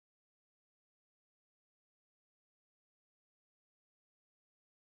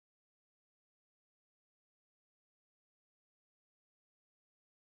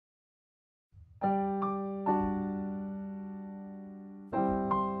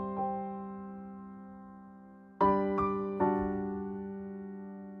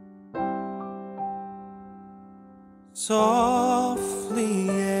Softly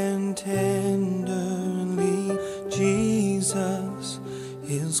and tenderly, Jesus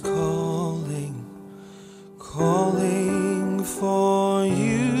is calling, calling for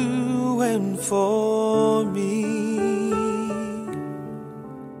you and for me.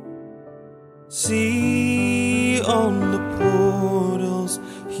 See on the portals,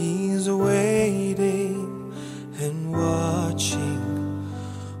 He's waiting and watching,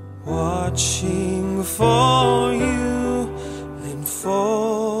 watching for you and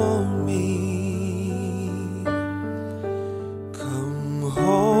for me. Come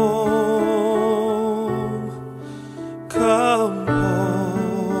home, come home.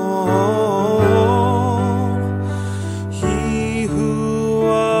 Ye who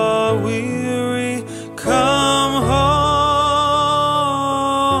are weary, come home.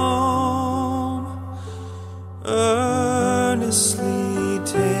 Earnestly,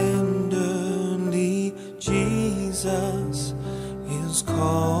 tenderly, Jesus is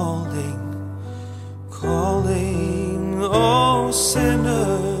calling, calling, oh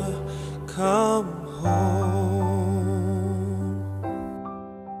sinner, come home.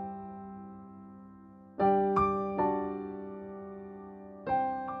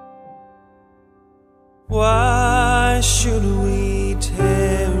 Why should we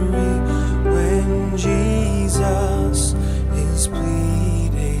tarry when Jesus is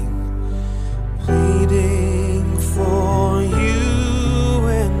pleading, pleading for you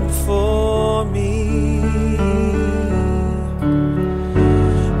and for me?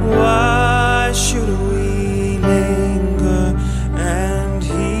 Why should we linger and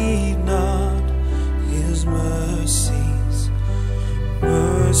heed not His mercies,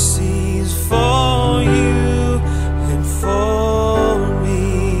 mercies for you and for me?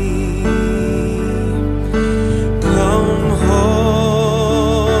 Come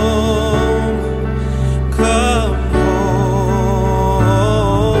home, come home.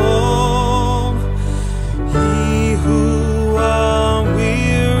 Ye who are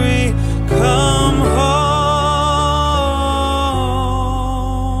weary, come home.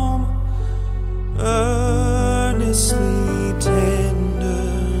 Earnestly,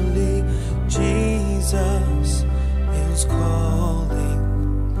 tenderly, Jesus is calling,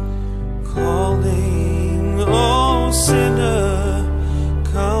 calling, oh sinner,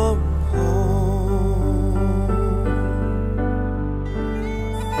 come home.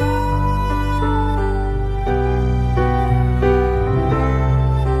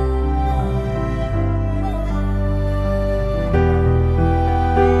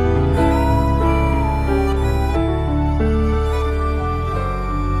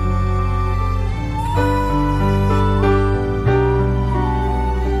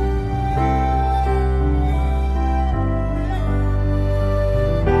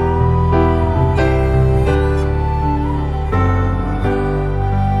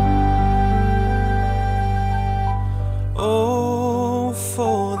 Oh,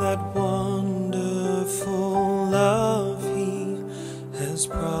 for that wonderful love He has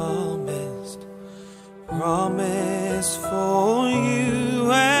promised, promised for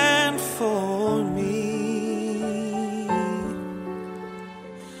you and for me.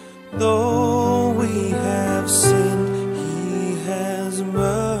 Though we have sinned, He has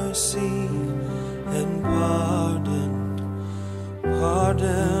mercy and pardoned,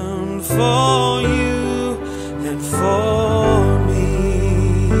 pardoned for you and for me.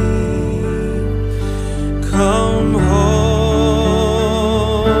 Come home,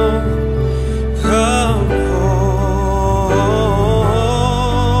 come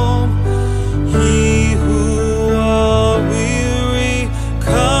home. Ye who are weary,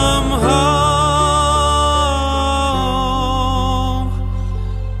 come home.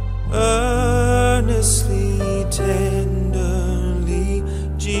 Earnestly, tenderly,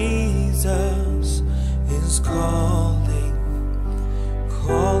 Jesus is calling,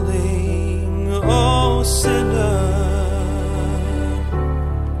 calling, oh sinner,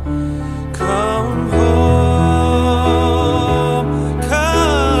 come home,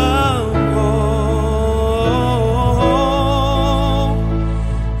 come home.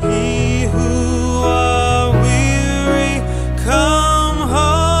 Ye who are weary, come home.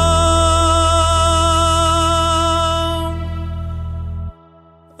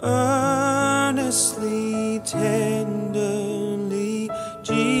 Earnestly, tenderly,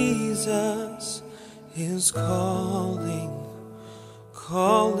 Jesus is calling,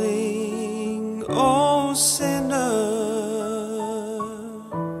 calling, oh sinner,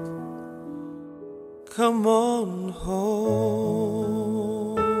 come on home.